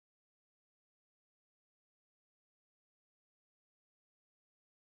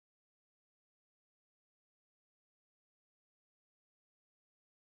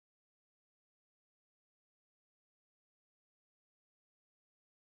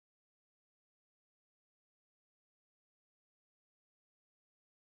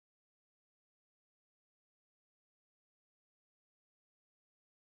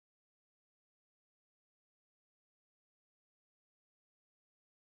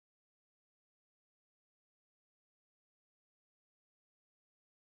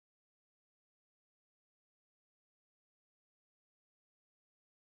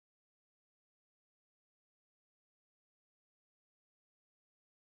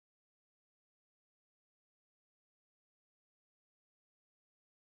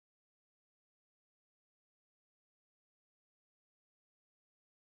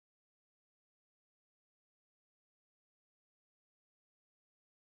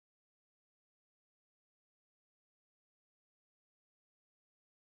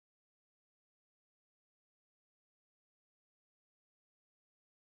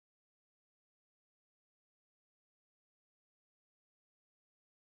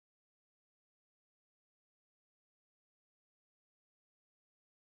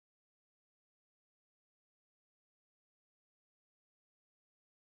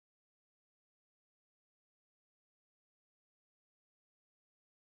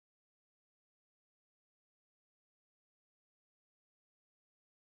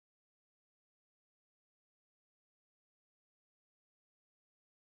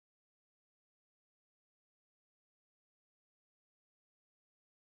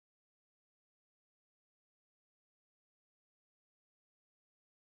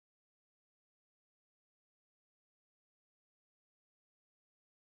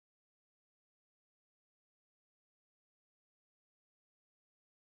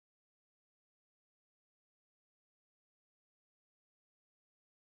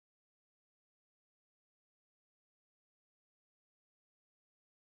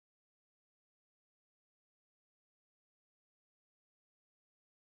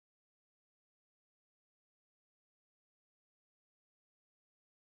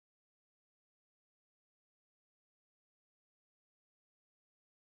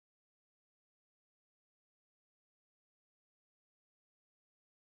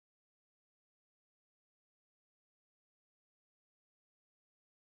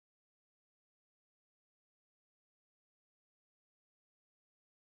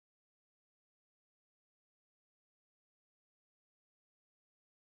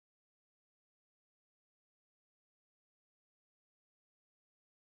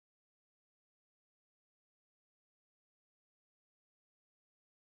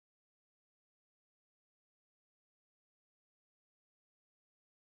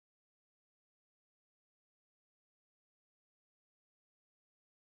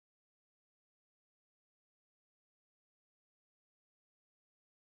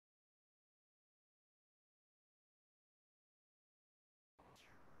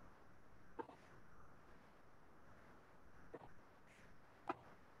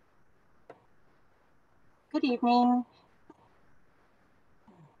Good evening.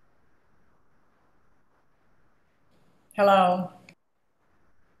 Hello.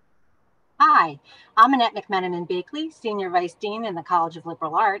 Hi, I'm Annette McMenamin-Bakley, Senior Vice Dean in the College of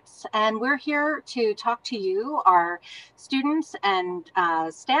Liberal Arts, and we're here to talk to you, our students and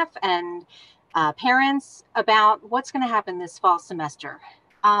staff and parents, about what's going to happen this fall semester.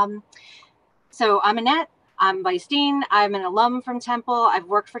 So I'm Annette. I'm Vice Dean. I'm an alum from Temple. I've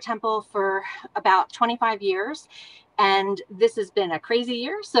worked for Temple for about 25 years, and this has been a crazy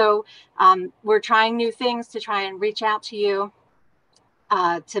year. So we're trying new things to try and reach out to you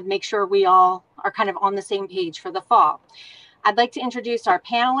to make sure we all are kind of on the same page for the fall. I'd like to introduce our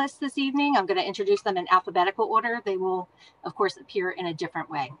panelists this evening. I'm going to introduce them in alphabetical order. They will, of course, appear in a different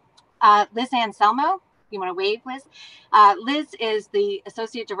way. Liz Anselmo, you want to wave, Liz? Liz is the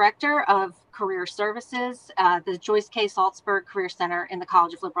Associate Director of Career Services, the Joyce K. Salzberg Career Center in the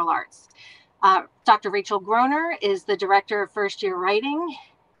College of Liberal Arts. Dr. Rachel Groner is the Director of First Year Writing.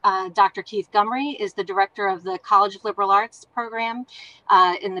 Dr. Keith Gumry is the director of the College of Liberal Arts program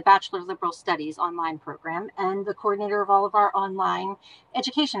in the Bachelor of Liberal Studies online program and the coordinator of all of our online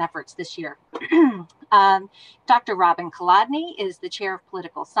education efforts this year. Dr. Robin Kolodny is the chair of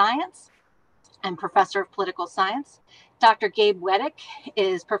political science and professor of political science. Dr. Gabe Weddick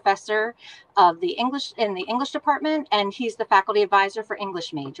is professor of the English in the English department, and he's the faculty advisor for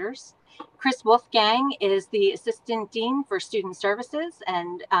English majors. Chris Wolfgang is the Assistant Dean for Student Services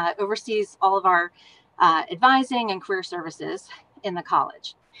and oversees all of our advising and career services in the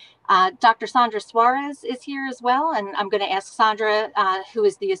college. Dr. Sandra Suarez is here as well, and I'm going to ask Sandra, who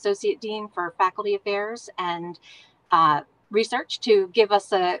is the Associate Dean for Faculty Affairs and Research, to give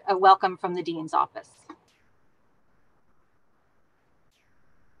us a welcome from the Dean's office.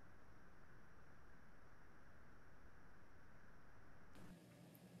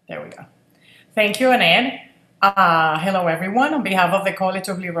 There we go. Thank you, Annette. Hello, everyone. On behalf of the College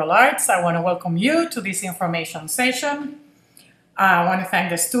of Liberal Arts, I want to welcome you to this information session. I want to thank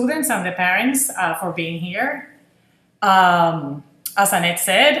the students and the parents for being here. As Annette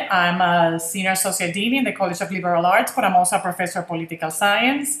said, I'm a Senior Associate Dean in the College of Liberal Arts, but I'm also a Professor of Political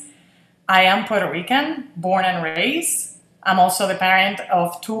Science. I am Puerto Rican, born and raised. I'm also the parent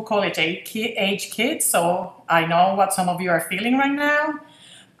of 2 college-age kids, so I know what some of you are feeling right now.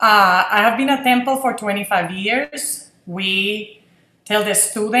 I have been at Temple for 25 years. We tell the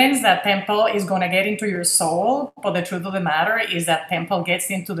students that Temple is going to get into your soul, but the truth of the matter is that Temple gets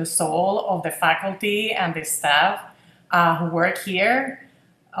into the soul of the faculty and the staff who work here.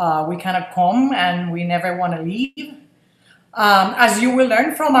 We kind of come and we never want to leave. As you will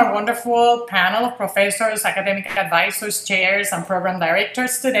learn from our wonderful panel of professors, academic advisors, chairs, and program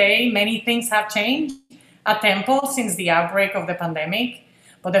directors today, many things have changed at Temple since the outbreak of the pandemic.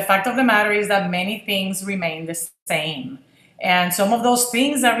 But the fact of the matter is that many things remain the same. And some of those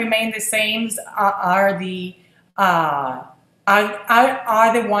things that remain the same are the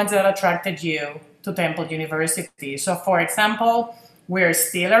ones that attracted you to Temple University. So for example, we're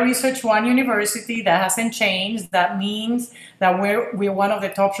still a Research One university. That hasn't changed. That means that we're one of the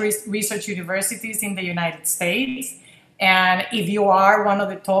top research universities in the United States. And if you are one of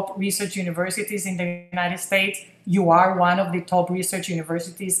the top research universities in the United States, you are one of the top research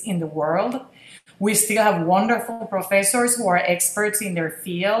universities in the world. We still have wonderful professors who are experts in their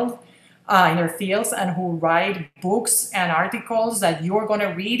field, in their fields, and who write books and articles that you're going to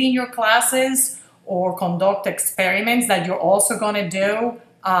read in your classes or conduct experiments that you're also going to do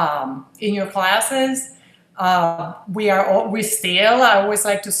in your classes. We still, I always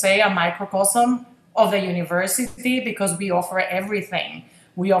like to say, a microcosm of the university because we offer everything.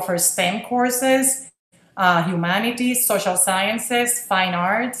 We offer STEM courses, humanities, social sciences, fine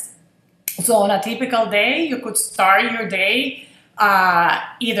arts. So on a typical day, you could start your day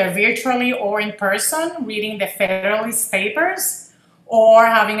either virtually or in person, reading the Federalist Papers, or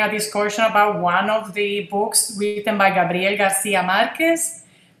having a discussion about one of the books written by Gabriel Garcia Marquez.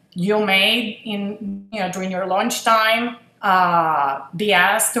 You may, during your lunchtime, be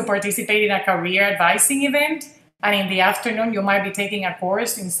asked to participate in a career advising event. And in the afternoon, you might be taking a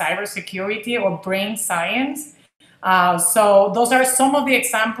course in cybersecurity or brain science. So those are some of the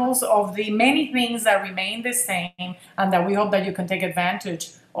examples of the many things that remain the same and that we hope that you can take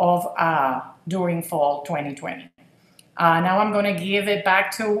advantage of during fall 2020. Now I'm going to give it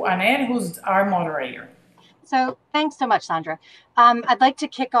back to Annette, who's our moderator. So thanks so much, Sandra. I'd like to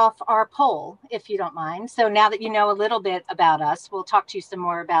kick off our poll, if you don't mind. So now that you know a little bit about us, we'll talk to you some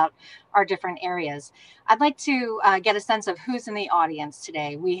more about our different areas. I'd like to get a sense of who's in the audience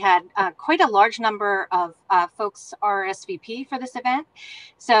today. We had quite a large number of folks RSVP for this event.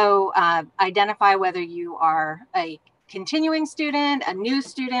 So identify whether you are a continuing student, a new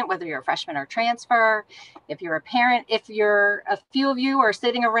student, whether you're a freshman or transfer, if you're a parent, if you're a few of you are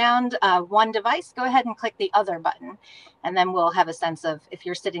sitting around one device, go ahead and click the other button, and then we'll have a sense of if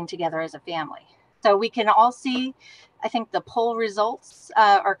you're sitting together as a family. So we can all see, I think the poll results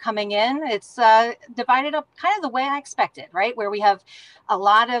are coming in. It's divided up kind of the way I expected, right? Where we have a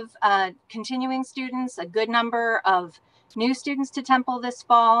lot of continuing students, a good number of new students to Temple this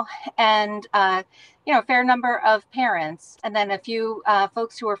fall, and a fair number of parents, and then a few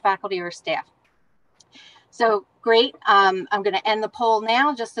folks who are faculty or staff. So great. I'm going to end the poll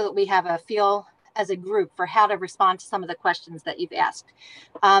now just so that we have a feel as a group for how to respond to some of the questions that you've asked.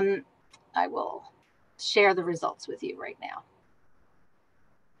 I will share the results with you right now.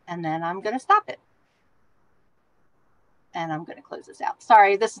 And then I'm going to stop it. And I'm going to close this out.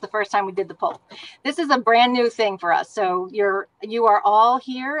 Sorry, this is the first time we did the poll. This is a brand new thing for us. So you are all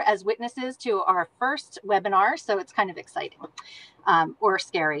here as witnesses to our first webinar. So it's kind of exciting or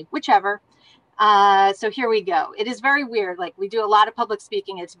scary, whichever. So here we go. It is very weird. Like, we do a lot of public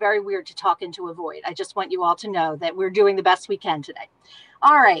speaking. It's very weird to talk into a void. I just want you all to know that we're doing the best we can today.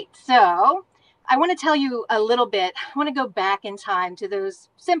 All right. So I want to tell you a little bit. I want to go back in time to those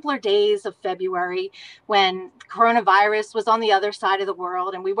simpler days of February when coronavirus was on the other side of the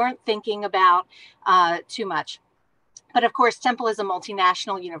world and we weren't thinking about too much. But of course, Temple is a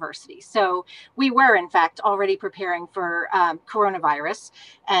multinational university. So we were, in fact, already preparing for coronavirus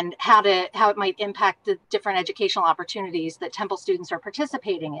and how it might impact the different educational opportunities that Temple students are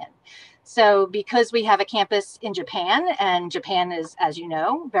participating in. So because we have a campus in Japan, and Japan is, as you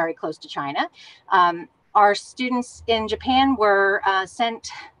know, very close to China, our students in Japan were sent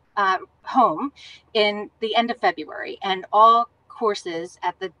home in the end of February, and all courses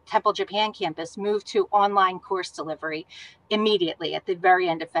at the Temple Japan campus moved to online course delivery immediately at the very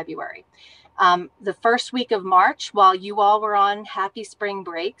end of February. The first week of March, while you all were on happy spring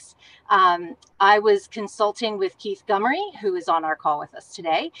breaks, I was consulting with Keith Gummery, who is on our call with us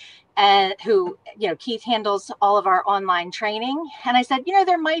today, and who, Keith handles all of our online training. And I said,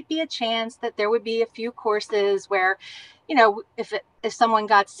 there might be a chance that there would be a few courses where, if someone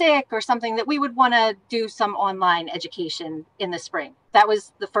got sick or something, that we would want to do some online education in the spring. That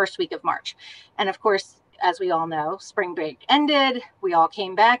was the first week of March. And of course, as we all know, spring break ended, we all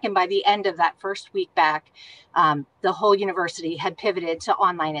came back. And by the end of that first week back, the whole university had pivoted to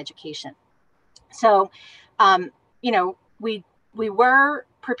online education. So, we were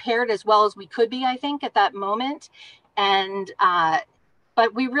prepared as well as we could be, I think, at that moment. And,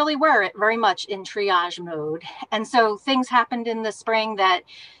 but we really were very much in triage mode. And so things happened in the spring that,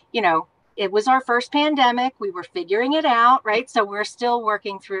 it was our first pandemic. We were figuring it out, right? So we're still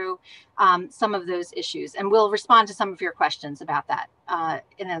working through some of those issues. And we'll respond to some of your questions about that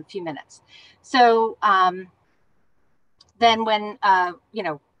in a few minutes. So then when,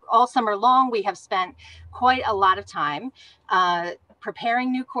 all summer long, we have spent quite a lot of time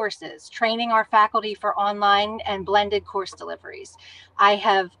preparing new courses, training our faculty for online and blended course deliveries.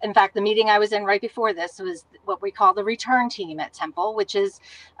 In fact, the meeting I was in right before this was what we call the return team at Temple, which is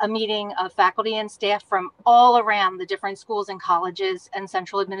a meeting of faculty and staff from all around the different schools and colleges and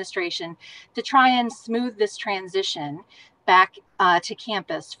central administration to try and smooth this transition back to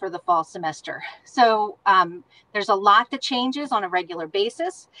campus for the fall semester. So there's a lot that changes on a regular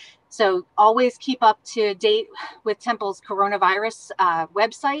basis. So always keep up to date with Temple's coronavirus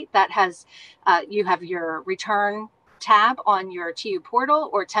website. That has, you have your return tab on your TU portal,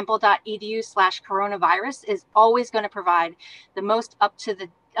 or temple.edu/coronavirus is always going to provide the most up to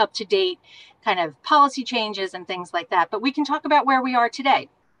date kind of policy changes and things like that. But we can talk about where we are today.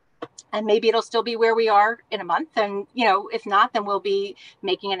 And maybe it'll still be where we are in a month. And, if not, then we'll be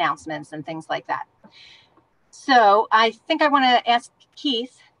making announcements and things like that. So I think I want to ask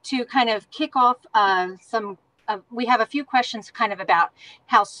Keith to kind of kick off we have a few questions kind of about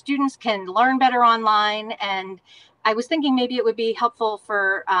how students can learn better online. And I was thinking maybe it would be helpful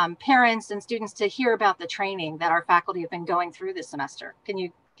for parents and students to hear about the training that our faculty have been going through this semester. Can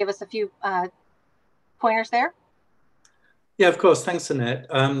you give us a few pointers there? Yeah, of course. Thanks, Annette.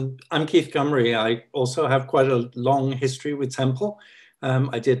 I'm Keith Gummery. I also have quite a long history with Temple.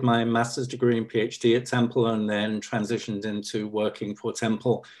 I did my master's degree and PhD at Temple and then transitioned into working for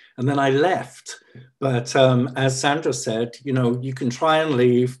Temple. And then I left. But as Sandra said, you know, you can try and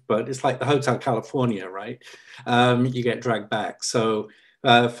leave, but it's like the Hotel California, right? You get dragged back. So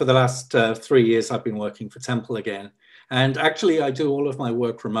for the last 3 years, I've been working for Temple again. And actually, I do all of my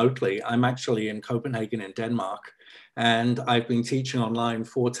work remotely. I'm actually in Copenhagen in Denmark. And I've been teaching online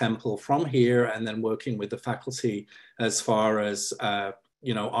for Temple from here and then working with the faculty as far as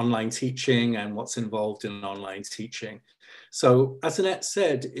you know, online teaching and what's involved in online teaching. So as Annette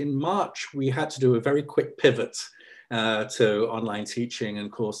said, in March, we had to do a very quick pivot to online teaching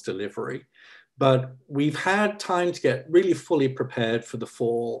and course delivery. But we've had time to get really fully prepared for the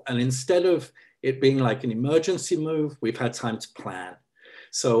fall. And instead of it being like an emergency move, we've had time to plan.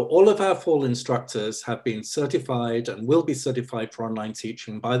 So all of our fall instructors have been certified and will be certified for online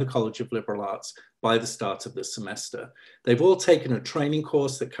teaching by the College of Liberal Arts by the start of this semester. They've all taken a training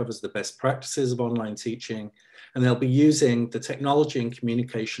course that covers the best practices of online teaching, and they'll be using the technology and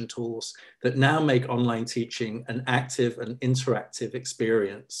communication tools that now make online teaching an active and interactive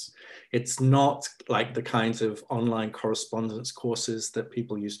experience. It's not like the kinds of online correspondence courses that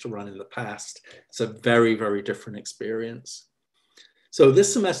people used to run in the past. It's a very, very different experience. So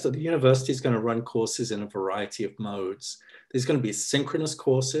this semester, the university is going to run courses in a variety of modes. There's going to be synchronous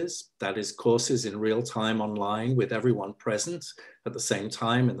courses, that is courses in real time online with everyone present at the same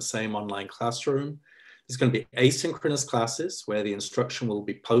time in the same online classroom. There's going to be asynchronous classes where the instruction will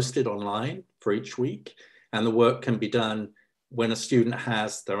be posted online for each week, and the work can be done when a student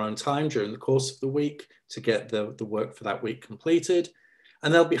has their own time during the course of the week to get the work for that week completed.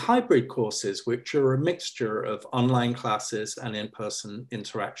 And there'll be hybrid courses, which are a mixture of online classes and in-person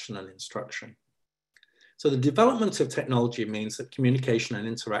interaction and instruction. So the development of technology means that communication and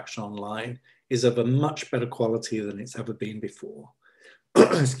interaction online is of a much better quality than it's ever been before.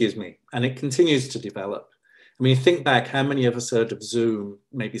 Excuse me. And it continues to develop. I mean, think back how many of us heard of Zoom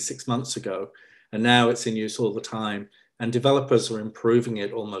maybe 6 months ago, and now it's in use all the time, and developers are improving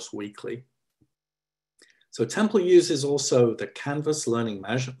it almost weekly. So Temple uses also the Canvas learning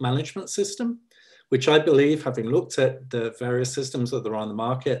management system, which I believe, having looked at the various systems that are on the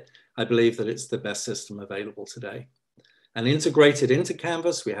market, I believe that it's the best system available today. And integrated into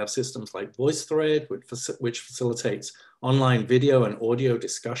Canvas, we have systems like VoiceThread, which facilitates online video and audio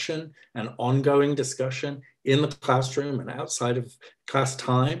discussion and ongoing discussion in the classroom and outside of class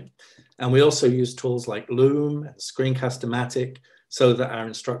time. And we also use tools like Loom and Screencast-O-Matic so that our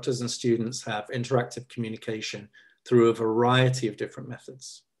instructors and students have interactive communication through a variety of different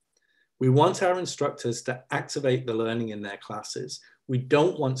methods. We want our instructors to activate the learning in their classes. We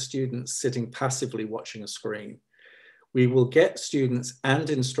don't want students sitting passively watching a screen. We will get students and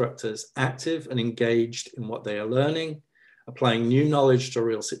instructors active and engaged in what they are learning, applying new knowledge to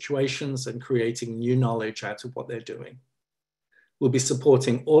real situations and creating new knowledge out of what they're doing. We'll be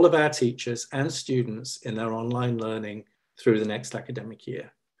supporting all of our teachers and students in their online learning through the next academic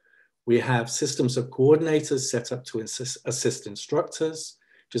year. We have systems of coordinators set up to assist instructors,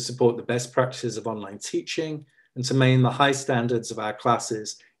 to support the best practices of online teaching, and to maintain the high standards of our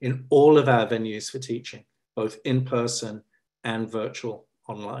classes in all of our venues for teaching, both in person and virtual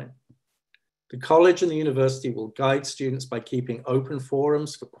online. The college and the university will guide students by keeping open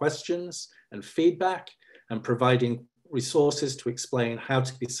forums for questions and feedback and providing resources to explain how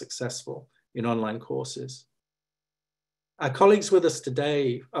to be successful in online courses. Our colleagues with us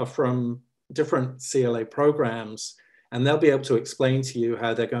today are from different CLA programs, and they'll be able to explain to you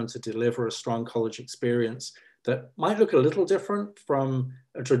how they're going to deliver a strong college experience that might look a little different from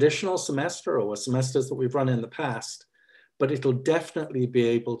a traditional semester or semesters that we've run in the past, but it'll definitely be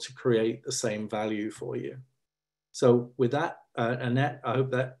able to create the same value for you. So with that, Annette, I hope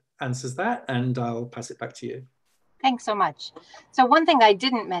that answers that, and I'll pass it back to you. Thanks so much. So one thing I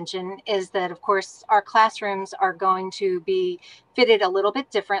didn't mention is that, of course, our classrooms are going to be fitted a little bit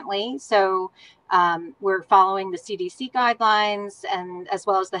differently. So we're following the CDC guidelines and as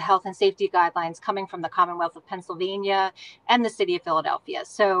well as the health and safety guidelines coming from the Commonwealth of Pennsylvania and the city of Philadelphia.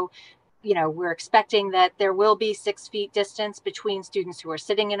 So, you know, we're expecting that there will be 6 feet distance between students who are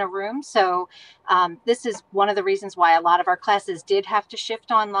sitting in a room. So this is one of the reasons why a lot of our classes did have to shift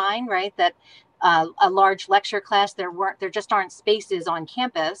online, right? That a large lecture class, there just aren't spaces on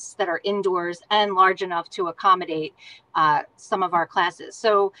campus that are indoors and large enough to accommodate some of our classes.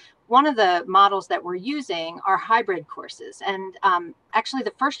 So one of the models that we're using are hybrid courses. And actually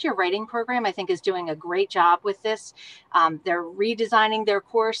the first year writing program, I think, is doing a great job with this. They're redesigning their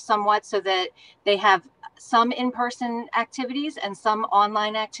course somewhat so that they have some in-person activities and some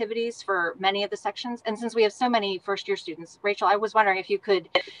online activities for many of the sections. And since we have so many first-year students, Rachel, I was wondering if you could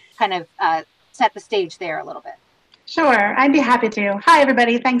kind of set the stage there a little bit. Sure, I'd be happy to. Hi,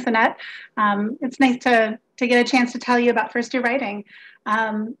 everybody. Thanks, Annette. It's nice to get a chance to tell you about first-year writing.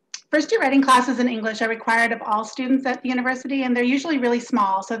 First-year writing classes in English are required of all students at the university, and they're usually really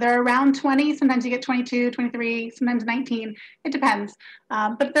small. So they're around 20, sometimes you get 22, 23, sometimes 19, it depends.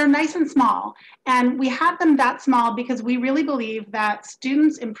 But they're nice and small. And we have them that small because we really believe that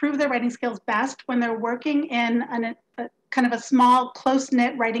students improve their writing skills best when they're working in a kind of a small,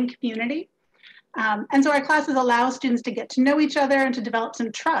 close-knit writing community. And so our classes allow students to get to know each other and to develop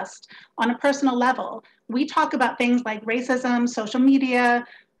some trust on a personal level. We talk about things like racism, social media,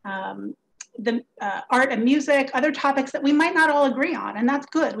 the art and music, other topics that we might not all agree on, and that's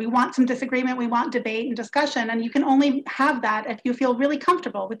good. We want some disagreement, we want debate and discussion, and you can only have that if you feel really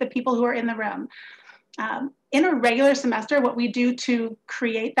comfortable with the people who are in the room. In a regular semester, what we do to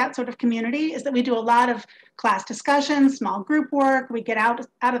create that sort of community is that we do a lot of class discussions, small group work. We get out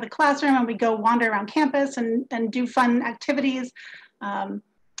of the classroom and we go wander around campus and do fun activities.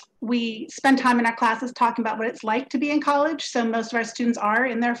 We spend time in our classes talking about what it's like to be in college. So most of our students are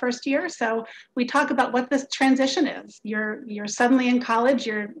in their first year. So we talk about what this transition is. You're suddenly in college,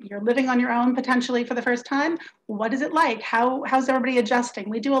 you're living on your own potentially for the first time. What is it like? How's everybody adjusting?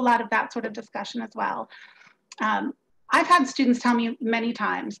 We do a lot of that sort of discussion as well. I've had students tell me many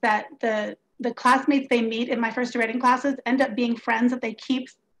times that the classmates they meet in my first year writing classes end up being friends that they keep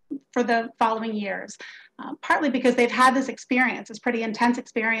for the following years. Partly because they've had this experience, this pretty intense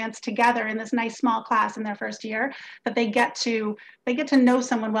experience together in this nice small class in their first year, that they get to know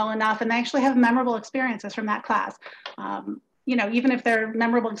someone well enough, and they actually have memorable experiences from that class. You know, even if they're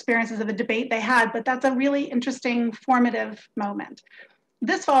memorable experiences of a debate they had, but that's a really interesting, formative moment.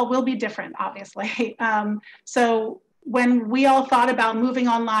 This fall will be different, obviously. So when we all thought about moving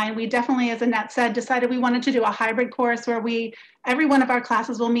online, we definitely, as Annette said, decided we wanted to do a hybrid course where every one of our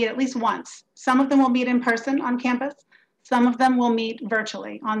classes will meet at least once. Some of them will meet in person on campus. Some of them will meet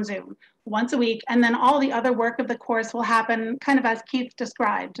virtually on Zoom once a week. And then all the other work of the course will happen kind of as Keith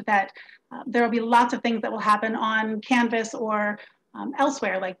described, that there will be lots of things that will happen on Canvas or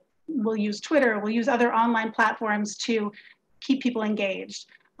elsewhere, like we'll use Twitter, we'll use other online platforms to keep people engaged.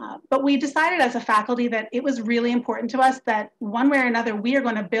 But we decided as a faculty that it was really important to us that one way or another, we are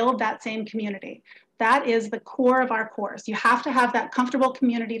going to build that same community. That is the core of our course. You have to have that comfortable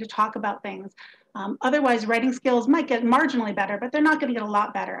community to talk about things. Otherwise, writing skills might get marginally better, but they're not going to get a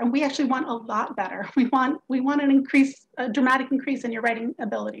lot better. And we actually want a lot better. We want a dramatic increase in your writing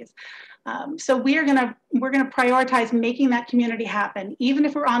abilities. So we're going to prioritize making that community happen, even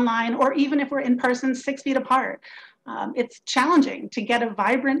if we're online or even if we're in person 6 feet apart. It's challenging to get a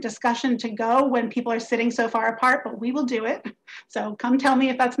vibrant discussion to go when people are sitting so far apart, but we will do it. So come tell me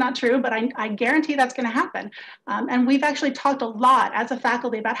if that's not true, but I guarantee that's going to happen. And we've actually talked a lot as a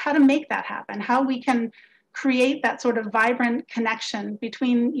faculty about how to make that happen, how we can create that sort of vibrant connection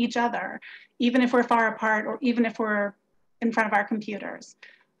between each other, even if we're far apart or even if we're in front of our computers.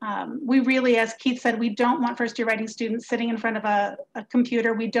 We really, as Keith said, we don't want first year writing students sitting in front of a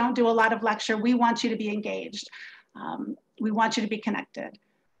computer. We don't do a lot of lecture. We want you to be engaged. We want you to be connected.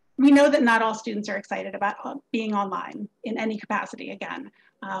 We know that not all students are excited about being online in any capacity again.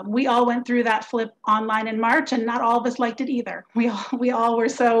 We all went through that flip online in March, and not all of us liked it either. We all were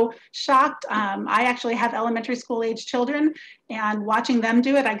so shocked. I actually have elementary school age children, and watching them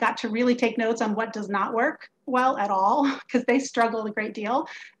do it, I got to really take notes on what does not work well at all, because they struggle a great deal.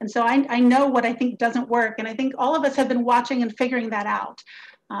 And so I know what I think doesn't work, and I think all of us have been watching and figuring that out.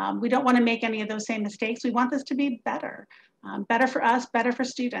 We don't want to make any of those same mistakes. We want this to be better. Better for us, better for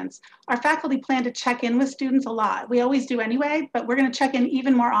students. Our faculty plan to check in with students a lot. We always do anyway, but we're going to check in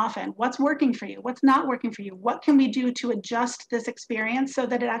even more often. What's working for you? What's not working for you? What can we do to adjust this experience so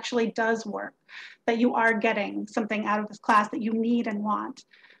that it actually does work, that you are getting something out of this class that you need and want?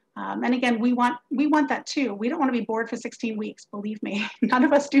 And again, we want that too. We don't want to be bored for 16 weeks, believe me. None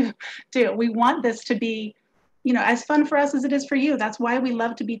of us do. We want this to be, you know, as fun for us as it is for you. That's why we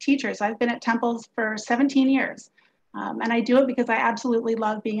love to be teachers. I've been at Temple's for 17 years. And I do it because I absolutely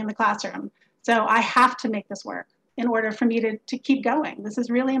love being in the classroom. So I have to make this work in order for me to keep going. This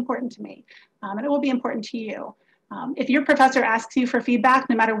is really important to me, and it will be important to you. If your professor asks you for feedback,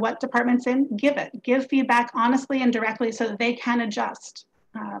 no matter what department's in, give it. Give feedback honestly and directly so that they can adjust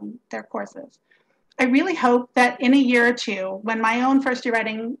their courses. I really hope that in a year or two, when my own first year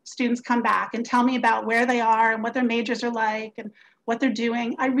writing students come back and tell me about where they are and what their majors are like and what they're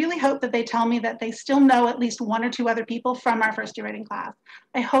doing. I really hope that they tell me that they still know at least one or two other people from our first year writing class.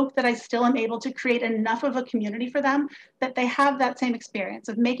 I hope that I still am able to create enough of a community for them that they have that same experience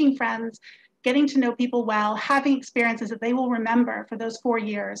of making friends, getting to know people well, having experiences that they will remember for those 4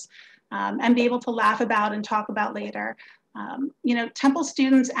 years, and be able to laugh about and talk about later. You know, Temple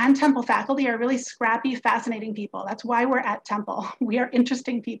students and Temple faculty are really scrappy, fascinating people. That's why we're at Temple. We are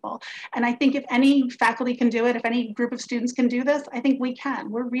interesting people. And I think if any faculty can do it, if any group of students can do this, I think we can.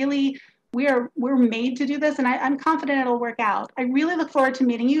 We're made to do this, and I'm confident it'll work out. I really look forward to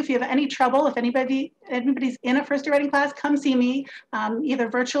meeting you. If you have any trouble, if anybody's in a first year writing class, come see me, either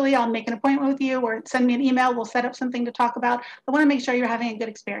virtually, I'll make an appointment with you, or send me an email, we'll set up something to talk about. I wanna make sure you're having a good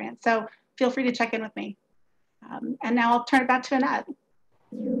experience. So feel free to check in with me. And now I'll turn it back to Annette.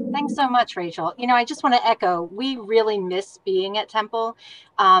 Thanks so much, Rachel. You know, I just want to echo, we really miss being at Temple.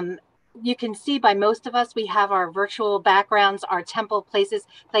 You can see by most of us, we have our virtual backgrounds, our Temple places.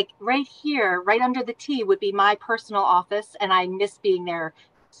 Like right here, right under the T would be my personal office, and I miss being there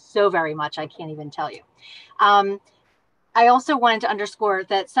so very much, I can't even tell you. I also wanted to underscore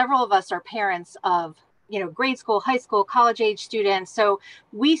that several of us are parents of, you know, grade school, high school, college age students. So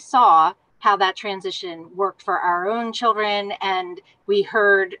we saw how that transition worked for our own children. And we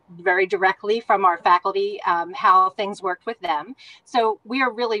heard very directly from our faculty how things worked with them. So we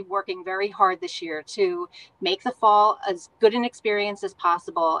are really working very hard this year to make the fall as good an experience as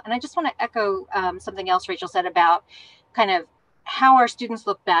possible. And I just want to echo something else Rachel said about kind of how our students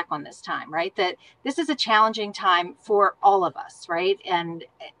look back on this time, right? That this is a challenging time for all of us, right? And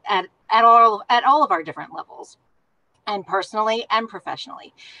at all of our different levels, and personally and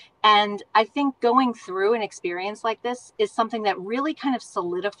professionally. And I think going through an experience like this is something that really kind of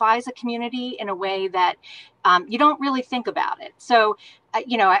solidifies a community in a way that you don't really think about it. So,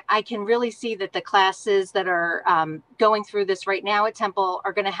 you know, I can really see that the classes that are going through this right now at Temple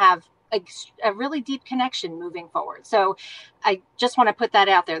are going to have a really deep connection moving forward. So I just want to put that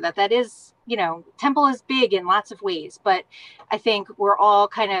out there, that is, you know, Temple is big in lots of ways, but I think we're all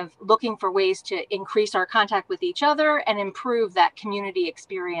kind of looking for ways to increase our contact with each other and improve that community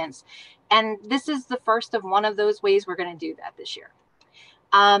experience. And this is the first of one of those ways we're going to do that this year.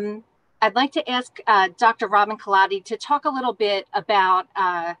 I'd like to ask Dr. Robin Colati to talk a little bit about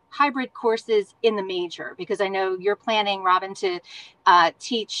hybrid courses in the major, because I know you're planning, Robin, to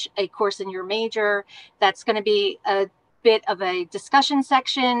teach a course in your major that's going to be a bit of a discussion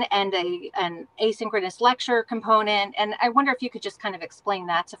section and an asynchronous lecture component. And I wonder if you could just kind of explain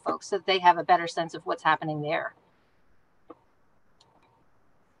that to folks so that they have a better sense of what's happening there.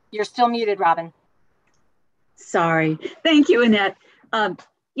 You're still muted, Robin. Sorry. Thank you, Annette.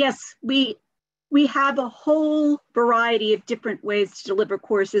 Yes, we have a whole variety of different ways to deliver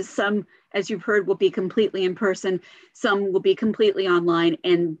courses. Some, as you've heard, will be completely in person. Some will be completely online.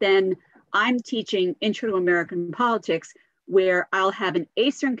 And then I'm teaching Intro to American Politics, where I'll have an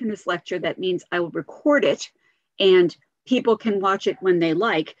asynchronous lecture. That means I will record it and people can watch it when they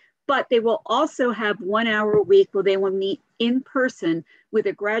like, but they will also have 1 hour a week where they will meet in person with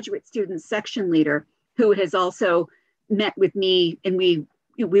a graduate student section leader who has also met with me, and we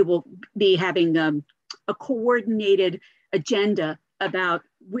will be having a coordinated agenda about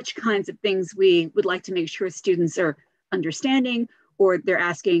which kinds of things we would like to make sure students are understanding or they're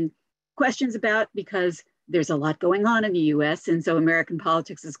asking questions about, because there's a lot going on in the US, and so American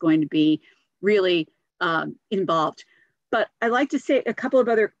politics is going to be really involved. But I'd like to say a couple of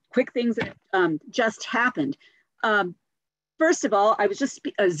other quick things that just happened. First of all, I was just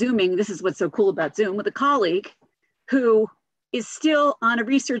Zooming, this is what's so cool about Zoom, with a colleague who is still on a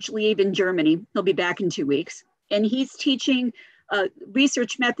research leave in Germany. He'll be back in 2 weeks. And he's teaching a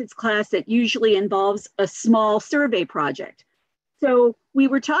research methods class that usually involves a small survey project. So we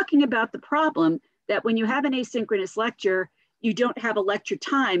were talking about the problem that when you have an asynchronous lecture, you don't have a lecture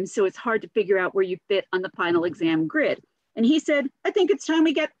time, so it's hard to figure out where you fit on the final exam grid. And he said, I think it's time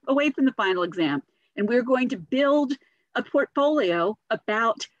we get away from the final exam. And we're going to build a portfolio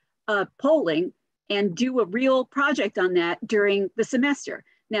about polling and do a real project on that during the semester.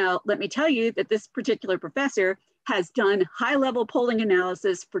 Now, let me tell you that this particular professor has done high-level polling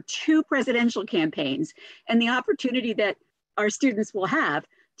analysis for 2 presidential campaigns, and the opportunity that our students will have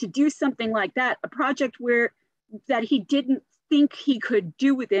to do something like that, a project that he didn't think he could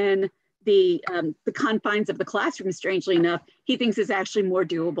do within the confines of the classroom, strangely enough, he thinks is actually more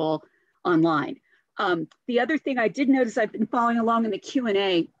doable online. The other thing I did notice, I've been following along in the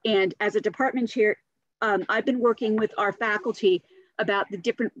Q&A, and as a department chair, I've been working with our faculty about the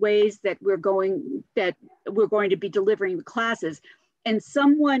different ways that we're going to be delivering the classes. And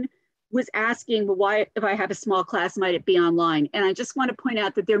someone was asking, well, why, if I have a small class, might it be online? And I just want to point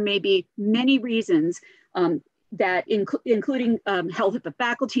out that there may be many reasons that including health of a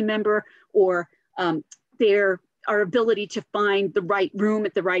faculty member or our ability to find the right room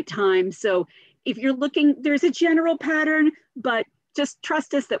at the right time. So if you're looking, there's a general pattern, but just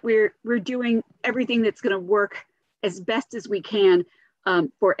trust us that we're doing everything that's going to work as best as we can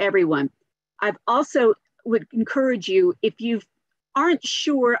for everyone. I've also would encourage you, if you aren't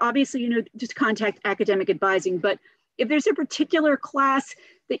sure, obviously, just contact academic advising, but if there's a particular class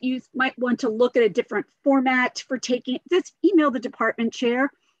that you might want to look at a different format for taking, just email the department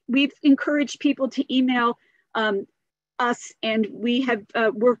chair. We've encouraged people to email us, and we have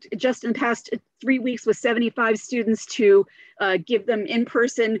worked just in the past 3 weeks with 75 students to give them in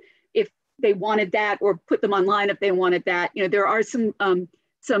person if they wanted that, or put them online if they wanted that. There are some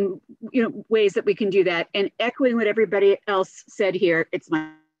ways that we can do that. And echoing what everybody else said here, it's my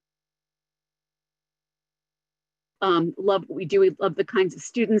love what we do. We love the kinds of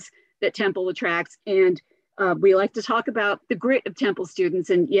students that Temple attracts, and we like to talk about the grit of Temple students.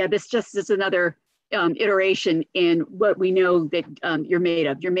 And yeah, this just is another iteration in what we know that you're made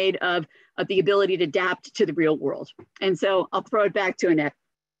of. You're made of the ability to adapt to the real world. And so I'll throw it back to Annette.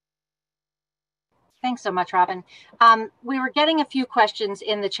 Thanks so much, Robin. We were getting a few questions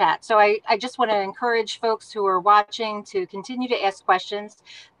in the chat. So I just want to encourage folks who are watching to continue to ask questions.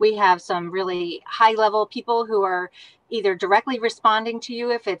 We have some really high level people who are either directly responding to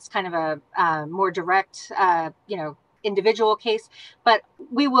you if it's kind of a more direct, individual case, but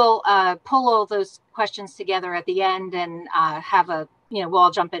we will pull all those questions together at the end and have we'll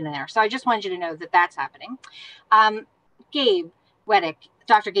all jump in there. So I just wanted you to know that that's happening. Gabe Weddick,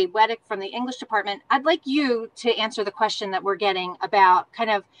 Dr. Gabe Weddick from the English department, I'd like you to answer the question that we're getting about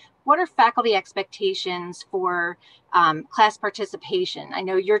kind of what are faculty expectations for class participation? I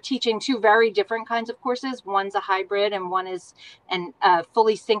know you're teaching two very different kinds of courses. One's a hybrid and one is a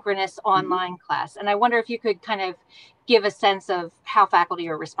fully synchronous online class. And I wonder if you could kind of give a sense of how faculty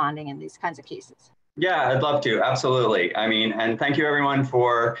are responding in these kinds of cases. Yeah, I'd love to. Absolutely. I mean, and thank you everyone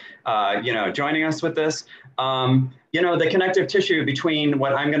for, joining us with this. The connective tissue between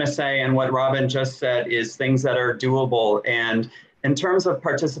what I'm going to say and what Robin just said is things that are doable. And in terms of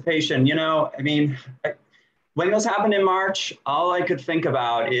participation, when this happened in March, all I could think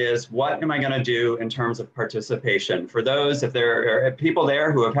about is what am I going to do in terms of participation? For those, if there are people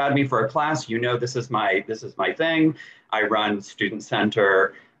there who have had me for a class, this is my thing. I run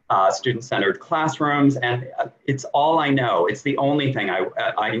student-centered classrooms, and it's all I know. It's the only thing I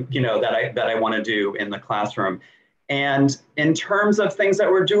want to do in the classroom. And in terms of things that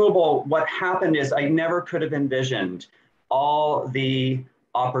were doable, what happened is I never could have envisioned all the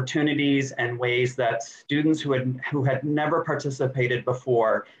opportunities and ways that students who had never participated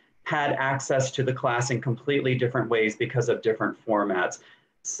before had access to the class in completely different ways because of different formats.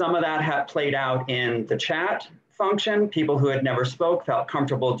 Some of that had played out in the chat function. People who had never spoke felt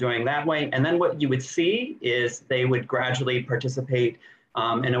comfortable doing that way. And then what you would see is they would gradually participate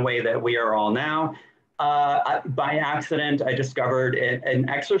in a way that we are all now. By accident, I discovered an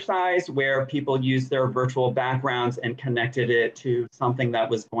exercise where people used their virtual backgrounds and connected it to something that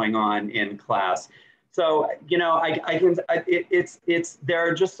was going on in class. So, there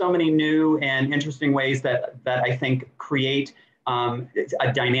are just so many new and interesting ways that I think create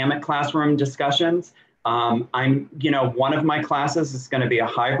a dynamic classroom discussions. One of my classes is going to be a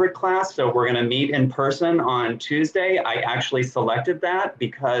hybrid class. So we're going to meet in person on Tuesday. I actually selected that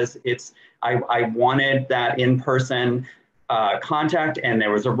because I wanted that in-person contact, and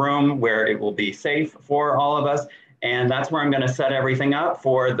there was a room where it will be safe for all of us. And that's where I'm going to set everything up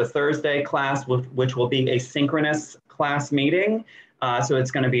for the Thursday class, which will be a synchronous class meeting. So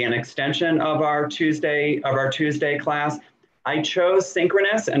it's going to be an extension of our Tuesday class. I chose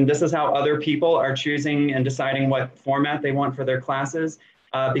synchronous, and this is how other people are choosing and deciding what format they want for their classes,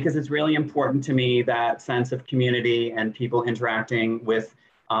 because it's really important to me, that sense of community and people interacting with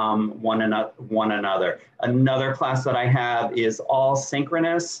one another. Another class that I have is all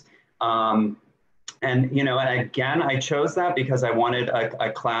synchronous. And again, I chose that because I wanted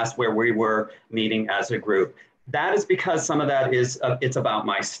a class where we were meeting as a group. That is because some of that is, it's about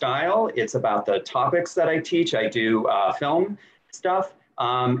my style. It's about the topics that I teach. I do film stuff,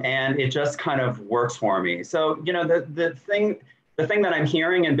 and it just kind of works for me. So, the thing that I'm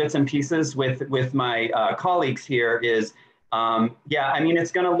hearing in bits and pieces with my colleagues here is,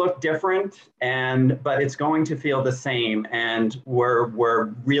 it's going to look different, but it's going to feel the same, and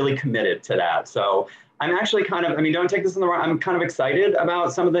we're really committed to that. So I'm actually don't take this in the wrong, I'm kind of excited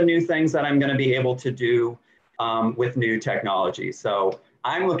about some of the new things that I'm going to be able to do with new technology. So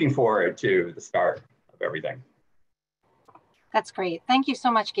I'm looking forward to the start of everything. That's great. Thank you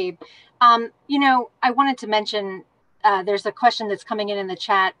so much, Gabe. I wanted to mention there's a question that's coming in the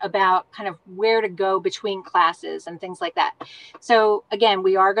chat about kind of where to go between classes and things like that. So again,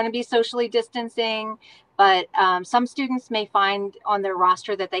 we are going to be socially distancing, but some students may find on their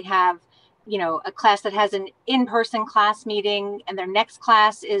roster that they have, a class that has an in-person class meeting, and their next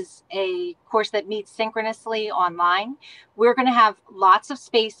class is a course that meets synchronously online. We're going to have lots of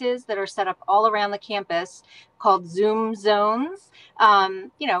spaces that are set up all around the campus called Zoom zones.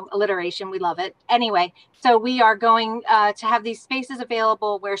 Alliteration, we love it. Anyway, so we are going to have these spaces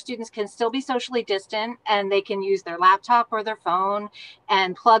available where students can still be socially distant, and they can use their laptop or their phone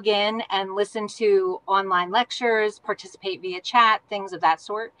and plug in and listen to online lectures, participate via chat, things of that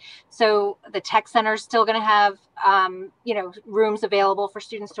sort. So the tech center is still going to have, rooms available for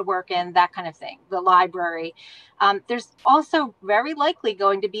students to work in, that kind of thing. The library. There's also very likely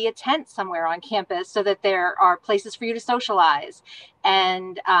going to be a tent somewhere on campus so that there are places for you to socialize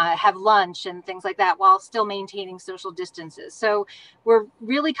and have lunch and things like that while still maintaining social distances. So we're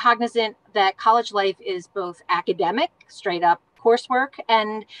really cognizant that college life is both academic, straight up coursework,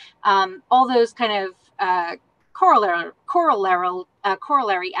 and all those kind of corollary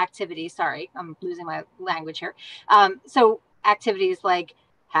activities. Sorry, I'm losing my language here. So activities like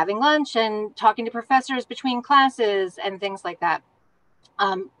having lunch and talking to professors between classes and things like that,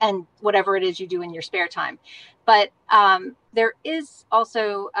 and whatever it is you do in your spare time. But there is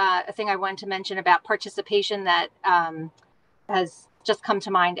also a thing I wanted to mention about participation that has just come to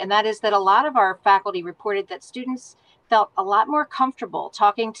mind, and that is that a lot of our faculty reported that students felt a lot more comfortable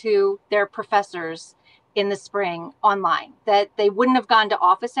talking to their professors in the spring online, that they wouldn't have gone to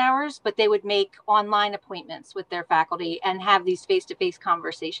office hours, but they would make online appointments with their faculty and have these face-to-face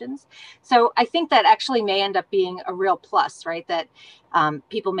conversations. So I think that actually may end up being a real plus, right? That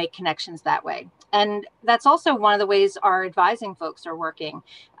people make connections that way. And that's also one of the ways our advising folks are working.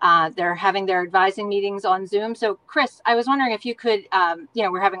 They're having their advising meetings on Zoom. So Chris, I was wondering if you could,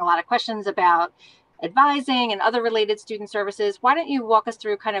 we're having a lot of questions about advising and other related student services. Why don't you walk us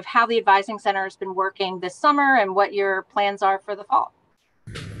through kind of how the Advising Center has been working this summer and what your plans are for the fall?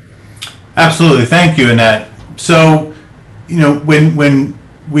 Absolutely. Thank you, Annette. So, when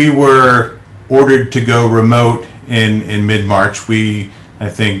we were ordered to go remote in mid-March, I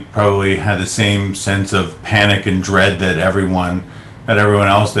think probably had the same sense of panic and dread that everyone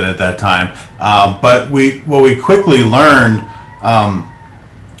else did at that time. But what we quickly learned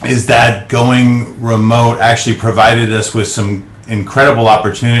is that going remote actually provided us with some incredible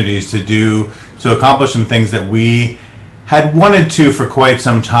opportunities to accomplish some things that we had wanted to for quite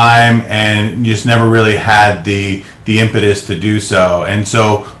some time and just never really had the impetus to do so. And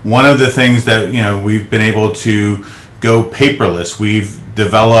so one of the things that we've been able to go paperless. We've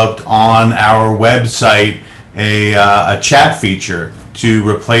developed on our website a chat feature to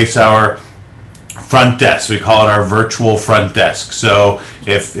replace our front desk. We call it our virtual front desk. So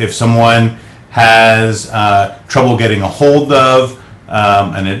if someone has trouble getting a hold of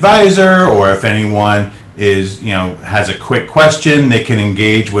an advisor, or if anyone has a quick question, they can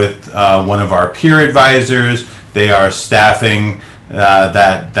engage with one of our peer advisors. They are staffing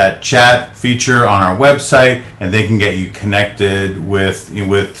that chat feature on our website, and they can get you connected with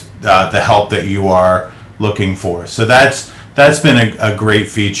the help that you are looking for. So that's been a great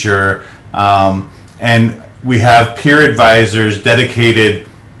feature. And we have peer advisors, dedicated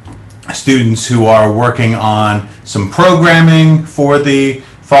students who are working on some programming for the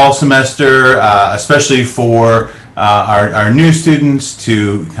fall semester, especially for our new students,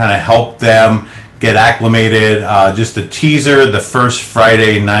 to kind of help them get acclimated. Just a teaser: the first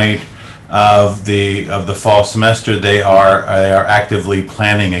Friday night of the fall semester, they are actively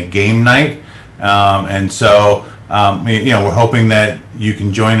planning a game night, and so we're hoping that you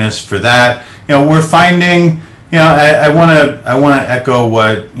can join us for that. We're finding, I want to echo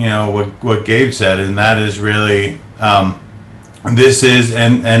what Gabe said, and that is really this is,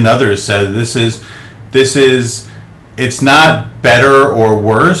 and others said, this is it's not better or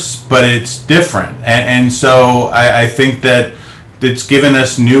worse, but it's different, and so I think that it's given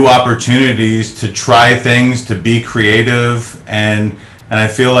us new opportunities to try things, to be creative, and I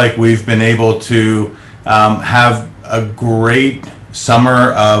feel like we've been able to have a great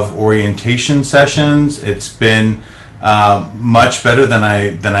summer of orientation sessions. It's been much better than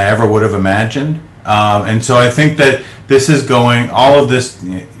I ever would have imagined, and so I think that all of this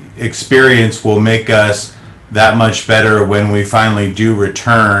experience will make us that much better when we finally do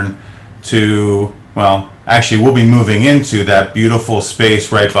return to, actually we'll be moving into that beautiful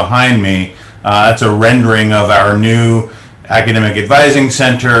space right behind me. That's a rendering of our new Academic Advising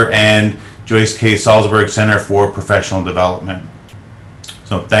Center and Joyce K. Salzberg Center for Professional Development.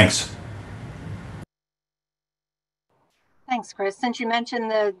 So thanks. Thanks, Chris. Since you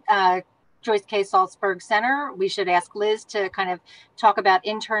mentioned the Joyce K. Salzberg Center, we should ask Liz to kind of talk about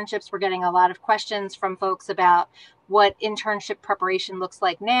internships. We're getting a lot of questions from folks about what internship preparation looks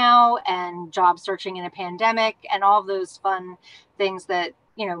like now and job searching in a pandemic and all of those fun things that,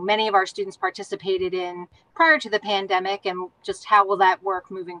 you know, many of our students participated in prior to the pandemic, and just how will that work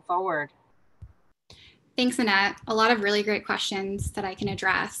moving forward? Thanks, Annette. A lot of really great questions that I can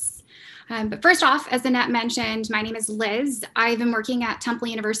address. But first off, as Annette mentioned, my name is Liz. I've been working at Temple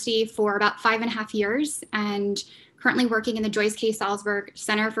University for about 5.5 years and currently working in the Joyce K. Salzberg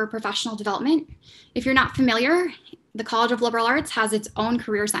Center for Professional Development. If you're not familiar, the College of Liberal Arts has its own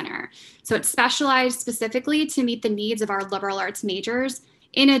career center. So it's specialized specifically to meet the needs of our liberal arts majors,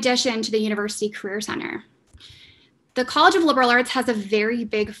 in addition to the University Career Center. The College of Liberal Arts has a very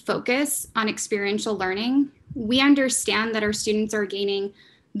big focus on experiential learning. We understand that our students are gaining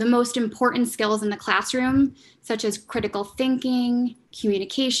the most important skills in the classroom, such as critical thinking,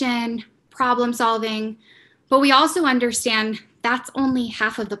 communication, problem solving, but we also understand that's only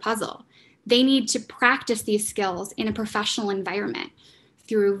half of the puzzle. They need to practice these skills in a professional environment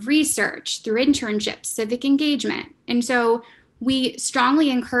through research, through internships, civic engagement. And so we strongly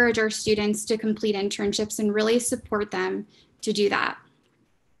encourage our students to complete internships and really support them to do that.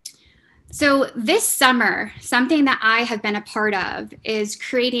 So this summer, something that I have been a part of is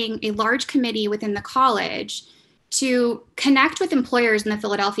creating a large committee within the college to connect with employers in the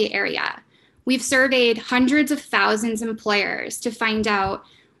Philadelphia area. We've surveyed hundreds of thousands of employers to find out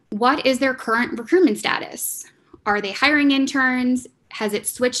what is their current recruitment status. Are they hiring interns? Has it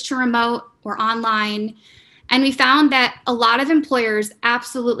switched to remote or online? And we found that a lot of employers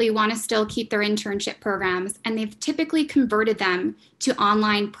absolutely want to still keep their internship programs, and they've typically converted them to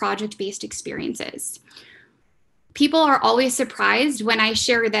online project-based experiences. People are always surprised when I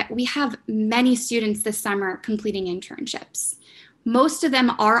share that we have many students this summer completing internships. Most of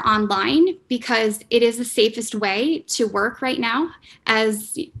them are online because it is the safest way to work right now.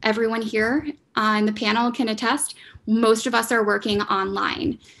 As everyone here on the panel can attest, most of us are working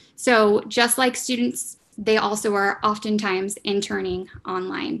online. So just like students, they also are oftentimes interning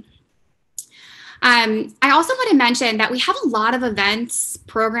online. I also want to mention that we have a lot of events,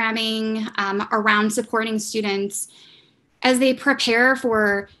 programming around supporting students as they prepare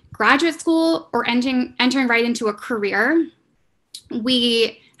for graduate school or entering right into a career.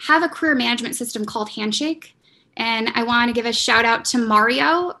 We have a career management system called Handshake, and I want to give a shout out to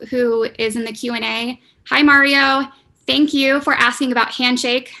Mario, who is in the Q&A. Hi, Mario. Thank you for asking about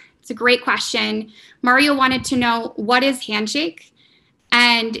Handshake. It's a great question. Mario wanted to know, what is Handshake?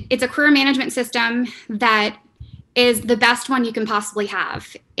 And it's a career management system that is the best one you can possibly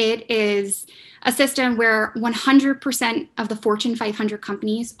have. It is a system where 100% of the Fortune 500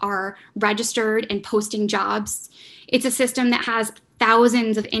 companies are registered and posting jobs. It's a system that has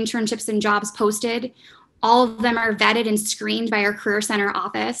thousands of internships and jobs posted. All of them are vetted and screened by our Career Center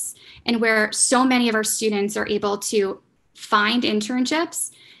office, and where so many of our students are able to find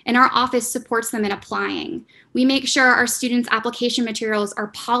internships, and our office supports them in applying. We make sure our students' application materials are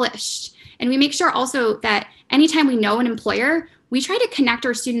polished, and we make sure also that anytime we know an employer, we try to connect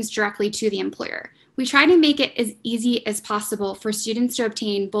our students directly to the employer. We try to make it as easy as possible for students to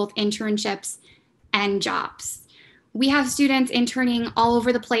obtain both internships and jobs. We have students interning all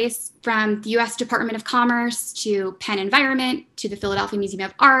over the place, from the US Department of Commerce to Penn Environment to the Philadelphia Museum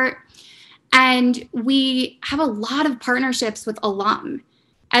of Art. And we have a lot of partnerships with alum.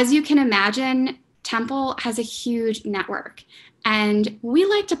 As you can imagine, Temple has a huge network, and we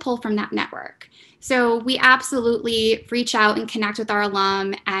like to pull from that network. So we absolutely reach out and connect with our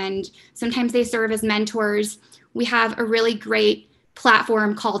alum, and sometimes they serve as mentors. We have a really great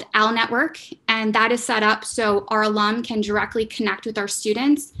platform called Al Network, and that is set up so our alum can directly connect with our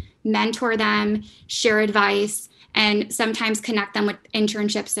students, mentor them, share advice, and sometimes connect them with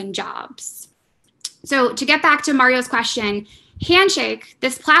internships and jobs. So to get back to Mario's question, Handshake,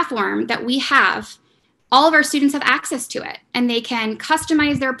 this platform that we have, all of our students have access to it, and they can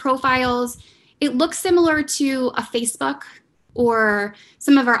customize their profiles. It looks similar to a Facebook or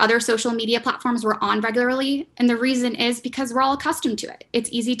some of our other social media platforms we're on regularly. And the reason is because we're all accustomed to it.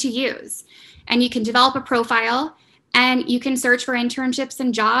 It's easy to use. And you can develop a profile and you can search for internships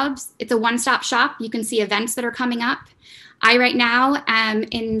and jobs. It's a one-stop shop. You can see events that are coming up. I right now am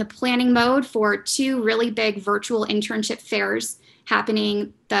in the planning mode for 2 really big virtual internship fairs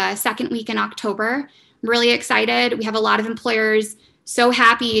happening the second week in October. I'm really excited. We have a lot of employers so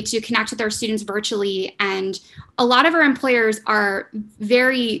happy to connect with our students virtually. And a lot of our employers are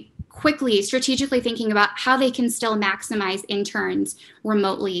very quickly, strategically thinking about how they can still maximize interns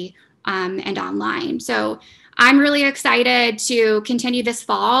remotely and online. So I'm really excited to continue this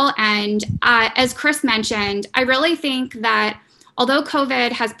fall. And as Chris mentioned, I really think that although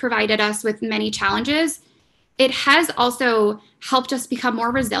COVID has provided us with many challenges, it has also helped us become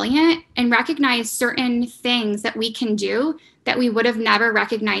more resilient and recognize certain things that we can do that we would have never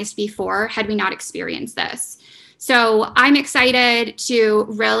recognized before had we not experienced this. So I'm excited to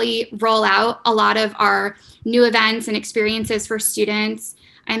really roll out a lot of our new events and experiences for students.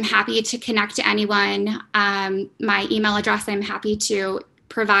 I'm happy to connect to anyone. My email address I'm happy to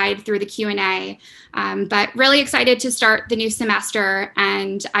provide through the Q&A, but really excited to start the new semester,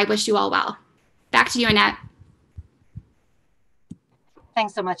 and I wish you all well. Back to you, Annette.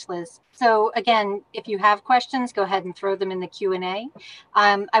 Thanks so much, Liz. So again, if you have questions, go ahead and throw them in the Q&A.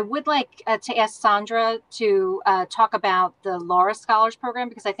 I would like to ask Sandra to talk about the Laura Scholars Program,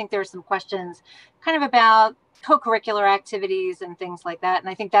 because I think there are some questions kind of about co-curricular activities and things like that. And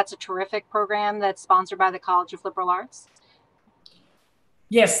I think that's a terrific program that's sponsored by the College of Liberal Arts.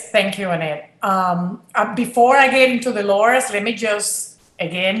 Yes, thank you, Annette. Before I get into the Lauras, let me just,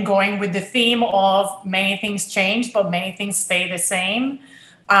 again, going with the theme of many things change, but many things stay the same.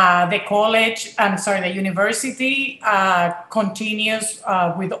 The university continues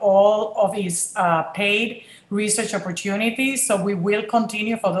with all of its paid research opportunities. So we will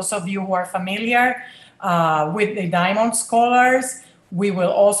continue, for those of you who are familiar with the Diamond Scholars, we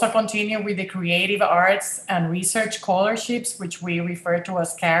will also continue with the Creative Arts and Research Scholarships, which we refer to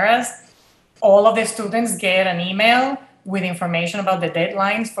as CARAs. All of the students get an email with information about the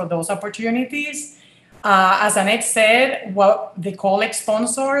deadlines for those opportunities. As Annette said, what the college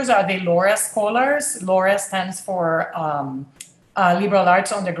sponsors are the Laura Scholars. Laura stands for Liberal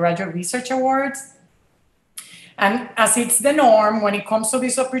Arts Undergraduate Research Awards. And as it's the norm, when it comes to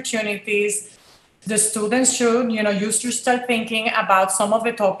these opportunities, the students should, you should start thinking about some of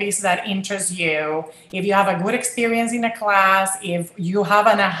the topics that interest you. If you have a good experience in a class, if you have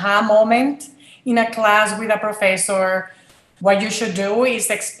an aha moment in a class with a professor, what you should do is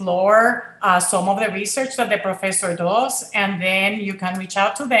explore some of the research that the professor does, and then you can reach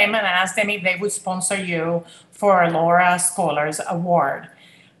out to them and ask them if they would sponsor you for a Laura Scholars Award.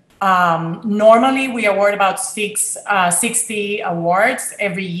 Normally, we award about 60 awards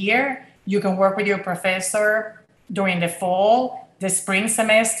every year. You can work with your professor during the fall, the spring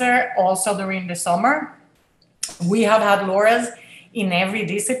semester, also during the summer. We have had Lauras in every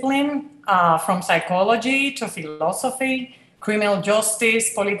discipline, from psychology to philosophy, criminal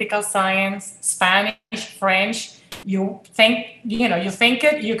justice, political science, Spanish, French. You think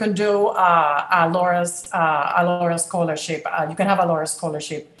it, you can do a Laura scholarship. You can have a Laura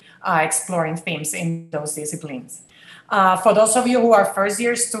scholarship exploring themes in those disciplines. For those of you who are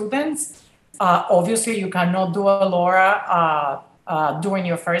first-year students, obviously you cannot do a Laura during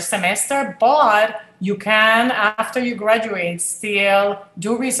your first semester, but you can, after you graduate, still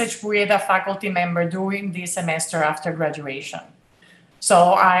do research with a faculty member during this semester after graduation.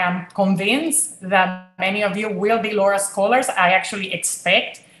 So I am convinced that many of you will be Laura Scholars. I actually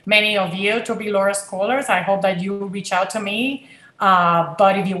expect many of you to be Laura Scholars. I hope that you reach out to me.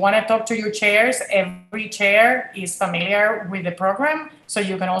 But if you want to talk to your chairs, every chair is familiar with the program, so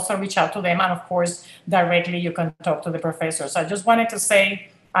you can also reach out to them, and of course, directly you can talk to the professors. I just wanted to say,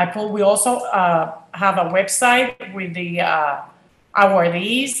 we also have a website with the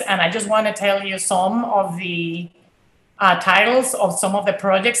awardees, and I just want to tell you some of the titles of some of the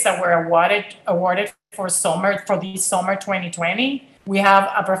projects that were awarded for this summer 2020. We have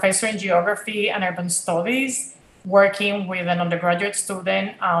a professor in geography and urban studies working with an undergraduate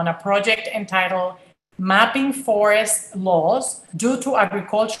student on a project entitled Mapping Forest Laws Due to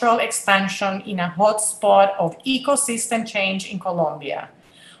Agricultural Expansion in a Hotspot of Ecosystem Change in Colombia.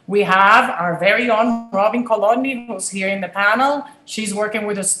 We have our very own Robin Colodny, who's here in the panel. She's working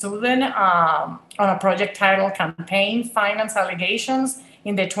with a student on a project titled Campaign Finance Allegations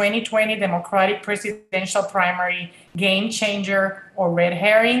in the 2020 Democratic Presidential Primary Game Changer or Red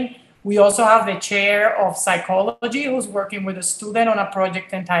Herring. We also have the chair of psychology who's working with a student on a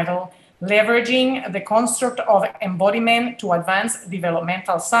project entitled Leveraging the Construct of Embodiment to Advance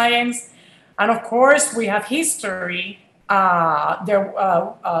Developmental Science. And of course, we have history. Their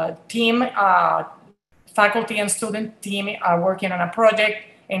team, faculty and student team are working on a project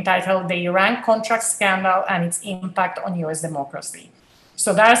entitled The Iran Contract Scandal and Its Impact on US Democracy.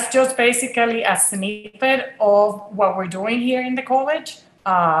 So that's just basically a snippet of what we're doing here in the college.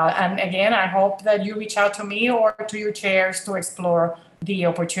 And again, I hope that you reach out to me or to your chairs to explore the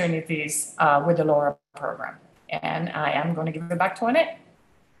opportunities with the LoRa program. And I am going to give it back to Annette.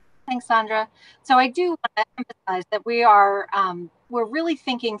 Thanks, Sandra. So I do want to emphasize that we're really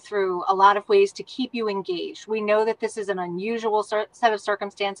thinking through a lot of ways to keep you engaged. We know that this is an unusual set of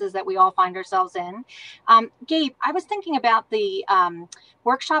circumstances that we all find ourselves in. Gabe, I was thinking about the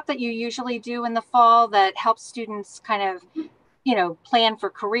workshop that you usually do in the fall that helps students kind of, you know, plan for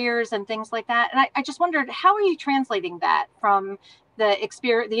careers and things like that. And I just wondered, how are you translating that from the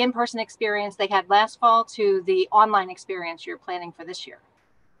in-person experience they had last fall to the online experience you're planning for this year?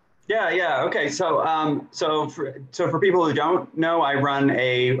 Yeah. Okay. So, for people who don't know, I run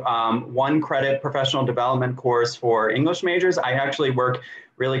a 1-credit professional development course for English majors. I actually work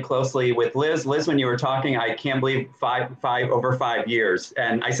really closely with Liz. Liz, when you were talking, I can't believe over 5 years,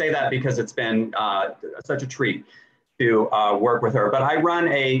 and I say that because it's been such a treat to work with her. But I run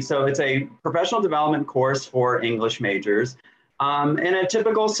it's a professional development course for English majors. In a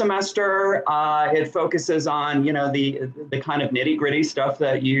typical semester, it focuses on, you know, the kind of nitty-gritty stuff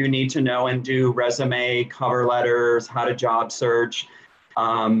that you need to know and do: resume, cover letters, how to job search.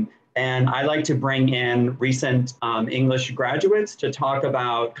 And I like to bring in recent English graduates to talk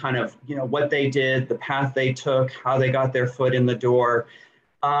about kind of, you know, what they did, the path they took, how they got their foot in the door.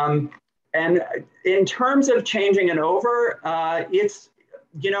 And in terms of changing it over, it's,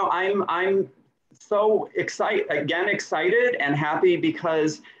 you know, I'm so excited and happy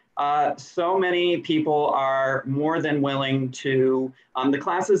because so many people are more than willing to, the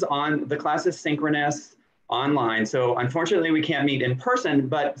class is synchronous online. So unfortunately we can't meet in person,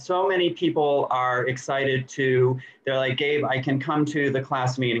 but so many people are excited they're like, Gabe, I can come to the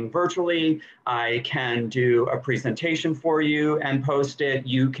class meeting virtually. I can do a presentation for you and post it.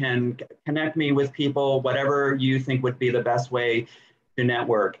 You can connect me with people, whatever you think would be the best way to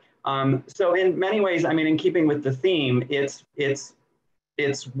network. So in many ways, I mean, in keeping with the theme, it's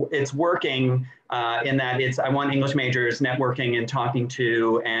working in that I want English majors networking and talking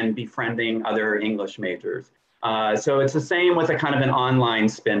to and befriending other English majors. So it's the same with a kind of an online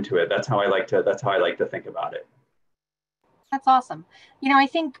spin to it. That's how I like to think about it. That's awesome. You know, I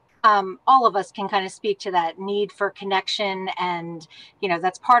think all of us can kind of speak to that need for connection, and you know,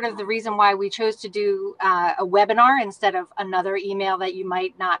 that's part of the reason why we chose to do a webinar instead of another email that you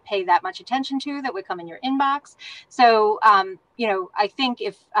might not pay that much attention to that would come in your inbox. So you know, I think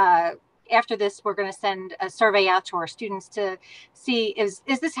if after this we're going to send a survey out to our students to see is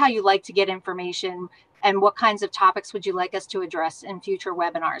this how you like to get information, and what kinds of topics would you like us to address in future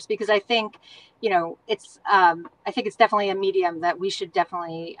webinars? Because I think, you know, I think it's definitely a medium that we should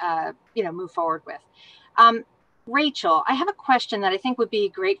definitely, you know, move forward with. Rachel, I have a question that I think would be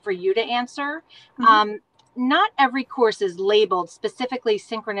great for you to answer. Mm-hmm. Not every course is labeled specifically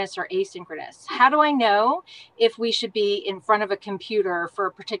synchronous or asynchronous. How do I know if we should be in front of a computer for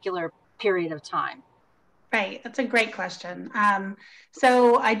a particular period of time? Right, that's a great question.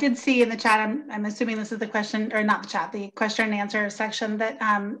 So I did see in the chat, I'm assuming this is the question, or not the chat, the question and answer section, that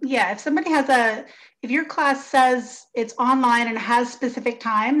yeah, if your class says it's online and has specific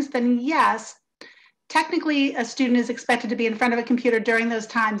times, then yes, technically a student is expected to be in front of a computer during those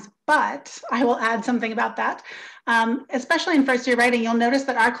times, but I will add something about that. Especially in first year writing, you'll notice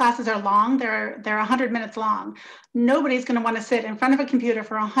that our classes are long. They're 100 minutes long. Nobody's going to want to sit in front of a computer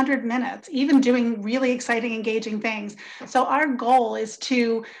for 100 minutes, even doing really exciting, engaging things. So our goal is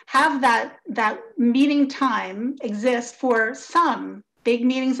to have that meeting time exist for some big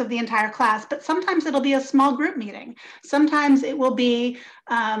meetings of the entire class, but sometimes it'll be a small group meeting. Sometimes it will be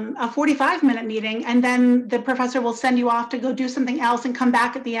a 45-minute meeting, and then the professor will send you off to go do something else and come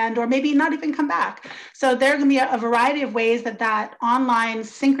back at the end, or maybe not even come back. So there are going to be a variety of ways that online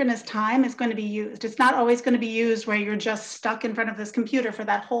synchronous time is going to be used. It's not always going to be used where you're just stuck in front of this computer for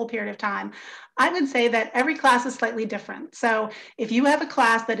that whole period of time. I would say that every class is slightly different. So if you have a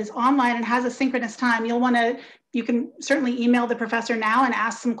class that is online and has a synchronous time, you can certainly email the professor now and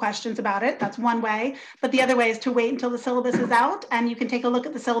ask some questions about it. That's one way. But the other way is to wait until the syllabus is out, and you can take a look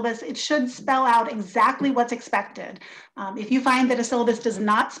at the syllabus. It should spell out exactly what's expected. If you find that a syllabus does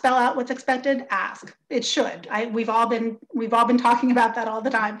not spell out what's expected, ask. It should. We've all been talking about that all the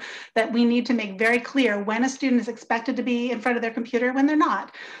time, that we need to make very clear when a student is expected to be in front of their computer, when they're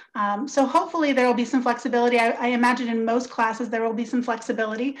not. So hopefully there will be some flexibility. I imagine in most classes there will be some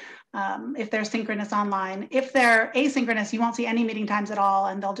flexibility if they're synchronous online. If they're asynchronous, you won't see any meeting times at all,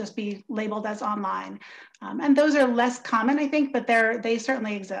 and they'll just be labeled as online. And those are less common, I think, but they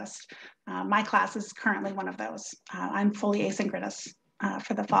certainly exist. My class is currently one of those. I'm fully asynchronous.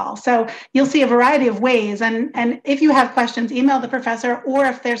 for the fall. So you'll see a variety of ways. And if you have questions, email the professor, or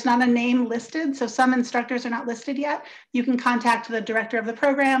if there's not a name listed, so some instructors are not listed yet, you can contact the director of the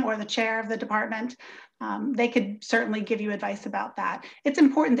program or the chair of the department. They could certainly give you advice about that. It's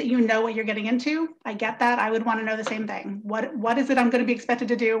important that you know what you're getting into. I get that. I would want to know the same thing. What is it I'm going to be expected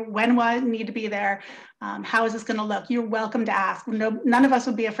to do? When will I need to be there? How is this going to look? You're welcome to ask. None of us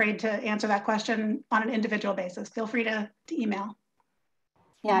would be afraid to answer that question on an individual basis. Feel free to email.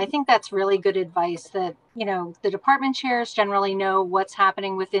 Yeah, I think that's really good advice that, you know, the department chairs generally know what's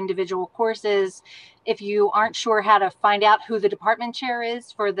happening with individual courses. If you aren't sure how to find out who the department chair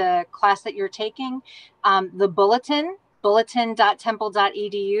is for the class that you're taking, the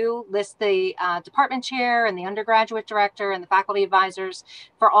bulletin.temple.edu lists the department chair and the undergraduate director and the faculty advisors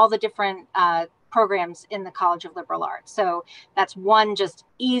for all the different programs in the College of Liberal Arts. So that's one just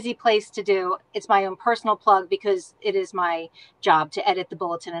easy place to do. It's my own personal plug because it is my job to edit the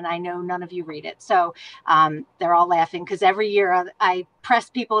bulletin, and I know none of you read it. So they're all laughing because every year I press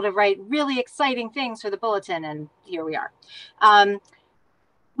people to write really exciting things for the bulletin, and here we are.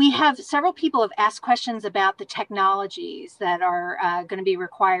 We have several people have asked questions about the technologies that are going to be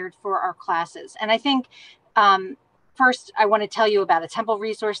required for our classes. And I think first, I want to tell you about a Temple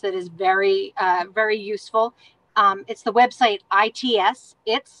resource that is very, very useful. It's the website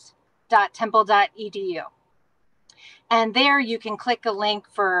its.temple.edu. And there you can click a link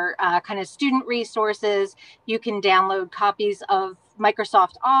for kind of student resources. You can download copies of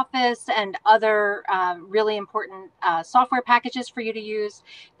Microsoft Office and other really important software packages for you to use.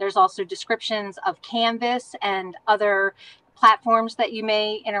 There's also descriptions of Canvas and other platforms that you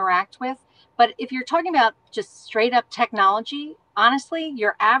may interact with. But if you're talking about just straight up technology, honestly,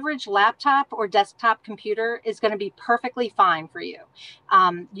 your average laptop or desktop computer is going to be perfectly fine for you.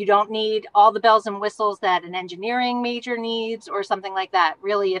 You don't need all the bells and whistles that an engineering major needs or something like that.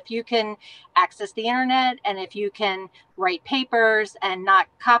 Really, if you can access the internet and if you can write papers and not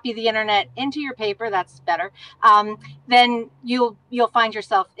copy the internet into your paper, that's better, then you'll find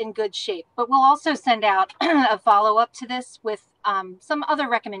yourself in good shape. But we'll also send out a follow-up to this with some other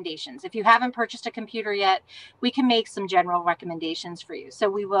recommendations. If you haven't purchased a computer yet, we can make some general recommendations for you. So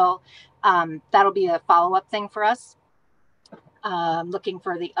we will, that'll be a follow-up thing for us. Looking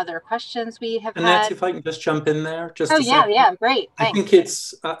for the other questions we have Annette, had. if I can just jump in there, just oh a second. Yeah, great.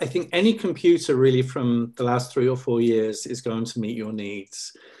 Thanks. I think any computer really from the last 3 or 4 years is going to meet your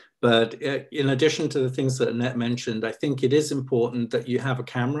needs. But in addition to the things that Annette mentioned, I think it is important that you have a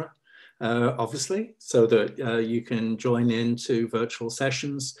camera, obviously, so that you can join into virtual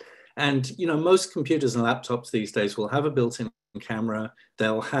sessions. And, you know, most computers and laptops these days will have a built-in camera,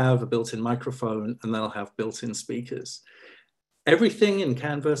 they'll have a built-in microphone, and they'll have built-in speakers. Everything in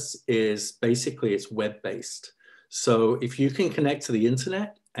Canvas is basically, it's web-based. So if you can connect to the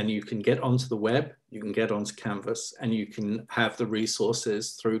internet and you can get onto the web, you can get onto Canvas and you can have the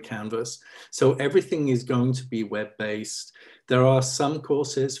resources through Canvas. So everything is going to be web-based. There are some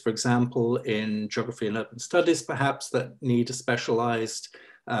courses, for example, in geography and urban studies, perhaps, that need a specialized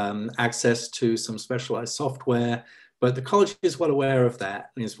access to some specialized software. But the college is well aware of that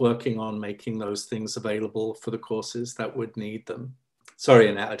and is working on making those things available for the courses that would need them. Sorry,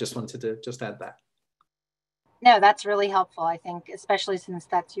 Annette, I just wanted to just add that. No, that's really helpful, I think, especially since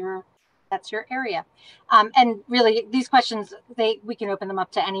that's your area. And really, these questions, we can open them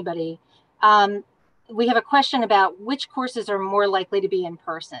up to anybody. We have a question about which courses are more likely to be in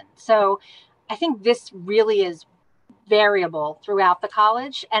person. So I think this really is variable throughout the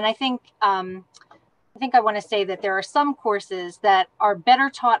college. And I think I want to say that there are some courses that are better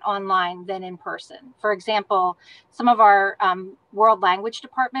taught online than in person. For example, some of our world language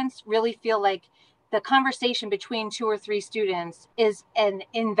departments really feel like the conversation between 2 or 3 students is an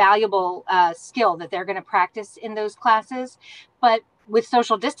invaluable skill that they're going to practice in those classes. But with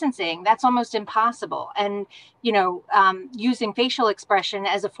social distancing, that's almost impossible. And, you know, using facial expression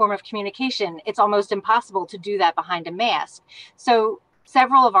as a form of communication, it's almost impossible to do that behind a mask. So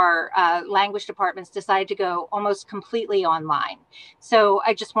several of our language departments decided to go almost completely online. So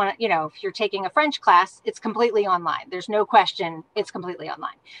I just want to, you know, if you're taking a French class, it's completely online. There's no question, it's completely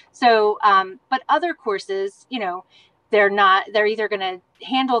online. So, but other courses, you know, they're either going to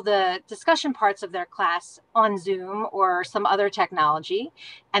handle the discussion parts of their class on Zoom or some other technology,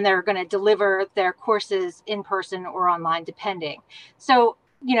 and they're going to deliver their courses in person or online, depending. So,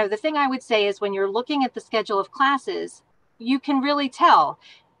 you know, the thing I would say is when you're looking at the schedule of classes, you can really tell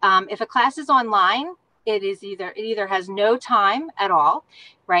if a class is online, it either has no time at all,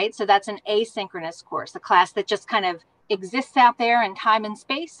 right? So that's an asynchronous course, a class that just kind of exists out there in time and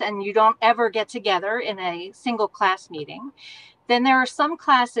space, and you don't ever get together in a single class meeting. Then there are some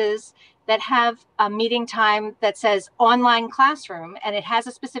classes that have a meeting time that says online classroom, and it has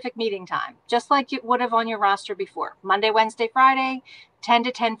a specific meeting time, just like you would have on your roster before. Monday, Wednesday, Friday, 10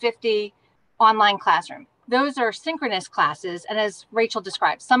 to 10:50, online classroom. Those are synchronous classes. And as Rachel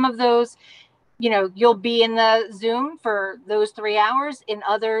described, some of those, you'll be in the Zoom for those 3 hours. In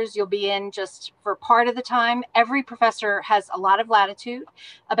others, you'll be in just for part of the time. Every professor has a lot of latitude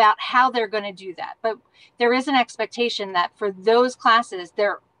about how they're going to do that. But there is an expectation that for those classes,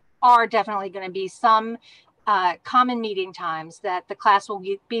 there are definitely going to be some common meeting times that the class will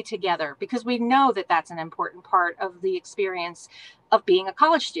be together, because we know that that's an important part of the experience of being a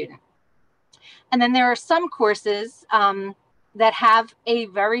college student. And then there are some courses that have a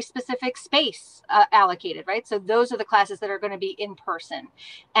very specific space allocated, right? So those are the classes that are going to be in person.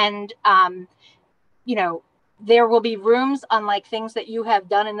 And, there will be rooms unlike things that you have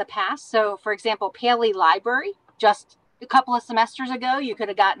done in the past. So for example, Paley Library, just a couple of semesters ago, you could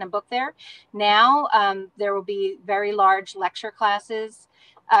have gotten a book there. Now there will be very large lecture classes,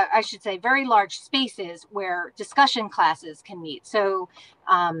 I should say very large spaces where discussion classes can meet. So,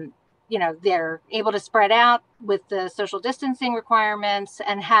 they're able to spread out with the social distancing requirements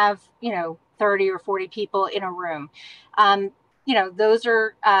and have, 30 or 40 people in a room. Those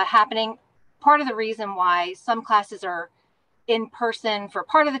are happening. Part of the reason why some classes are in person for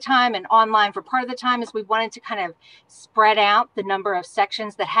part of the time and online for part of the time is we wanted to kind of spread out the number of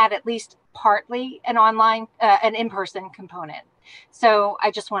sections that had at least partly an online, an in-person component. So I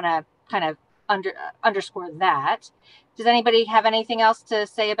just want to kind of underscore that. Does anybody have anything else to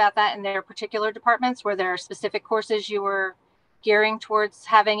say about that in their particular departments? Were there specific courses you were gearing towards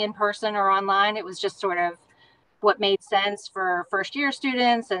having in person or online? It was just sort of what made sense for first year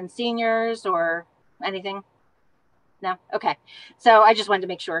students and seniors, or anything? No? Okay. So I just wanted to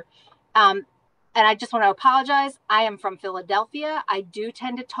make sure. And I just want to apologize. I am from Philadelphia. I do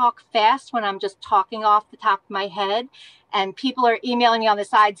tend to talk fast when I'm just talking off the top of my head, and people are emailing me on the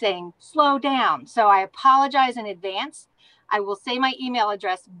side saying, slow down. So I apologize in advance. I will say my email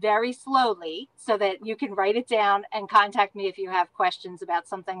address very slowly so that you can write it down and contact me if you have questions about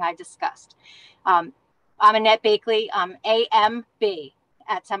something I discussed. I'm Annette Bakley. I'm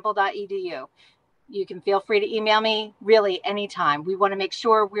amb@temple.edu. You can feel free to email me really anytime. We want to make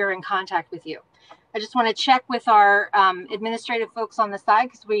sure we're in contact with you. I just want to check with our administrative folks on the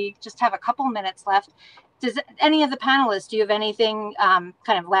side because we just have a couple minutes left. Does any of the panelists, do you have anything, kind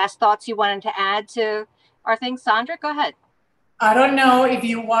of last thoughts you wanted to add to our thing? Sandra, go ahead. I don't know if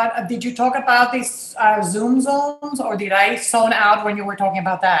you want, did you talk about these Zoom zones, or did I zone out when you were talking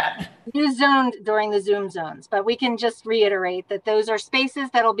about that? You zoned during the Zoom zones, but we can just reiterate that those are spaces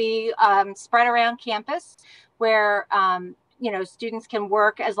that'll be spread around campus where, students can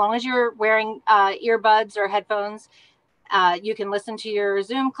work as long as you're wearing earbuds or headphones. You can listen to your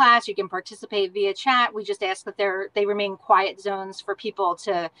Zoom class. You can participate via chat. We just ask that they remain quiet zones for people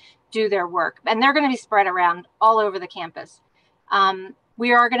to do their work. And they're going to be spread around all over the campus.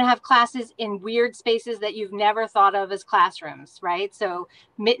 We are going to have classes in weird spaces that you've never thought of as classrooms, right? So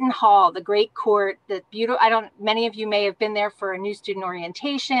Mitten Hall, the Great Court, the beautiful, many of you may have been there for a new student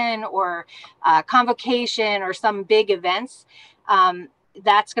orientation or convocation or some big events.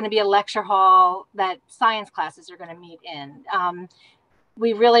 That's going to be a lecture hall that science classes are going to meet in.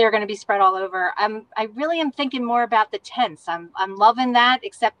 We really are going to be spread all over. I really am thinking more about the tents. I'm loving that,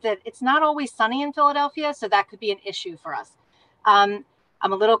 except that it's not always sunny in Philadelphia, so that could be an issue for us.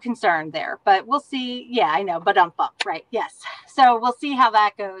 I'm a little concerned there, but we'll see. Yeah, I know, but right? Yes. So we'll see how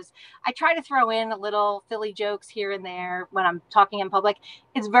that goes. I try to throw in a little Philly jokes here and there when I'm talking in public.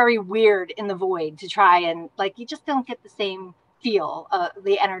 It's very weird in the void to try and you just don't get the same feel,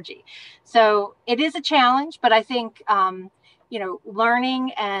 the energy. So it is a challenge, but I think,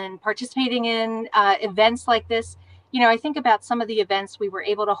 learning and participating in events like this, I think about some of the events we were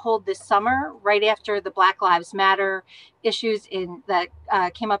able to hold this summer, right after the Black Lives Matter issues that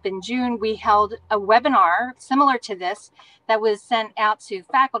came up in June. We held a webinar similar to this that was sent out to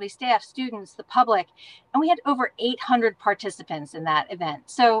faculty, staff, students, the public, and we had over 800 participants in that event.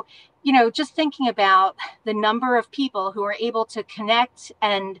 So, just thinking about the number of people who are able to connect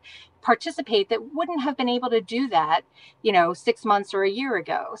and participate that wouldn't have been able to do that, 6 months or a year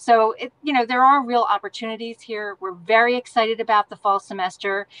ago. So, there are real opportunities here. We're very excited about the fall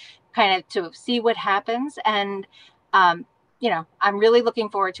semester, kind of to see what happens. And, I'm really looking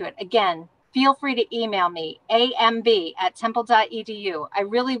forward to it. Again, feel free to email me, amb@temple.edu. I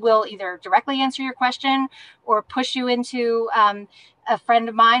really will either directly answer your question or push you into a friend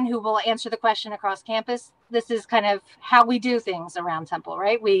of mine who will answer the question across campus. This is kind of how we do things around Temple,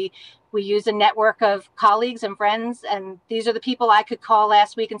 right? We use a network of colleagues and friends, and these are the people I could call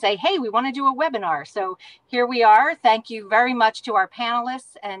last week and say, hey, we want to do a webinar. So here we are. Thank you very much to our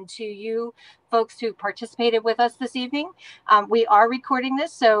panelists and to you folks who participated with us this evening. We are recording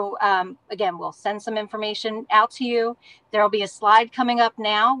this, so again, we'll send some information out to you. There will be a slide coming up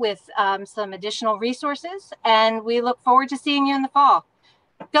now with some additional resources, and we look forward to seeing you in the fall.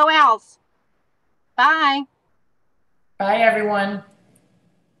 Go Owls! Bye! Bye, everyone.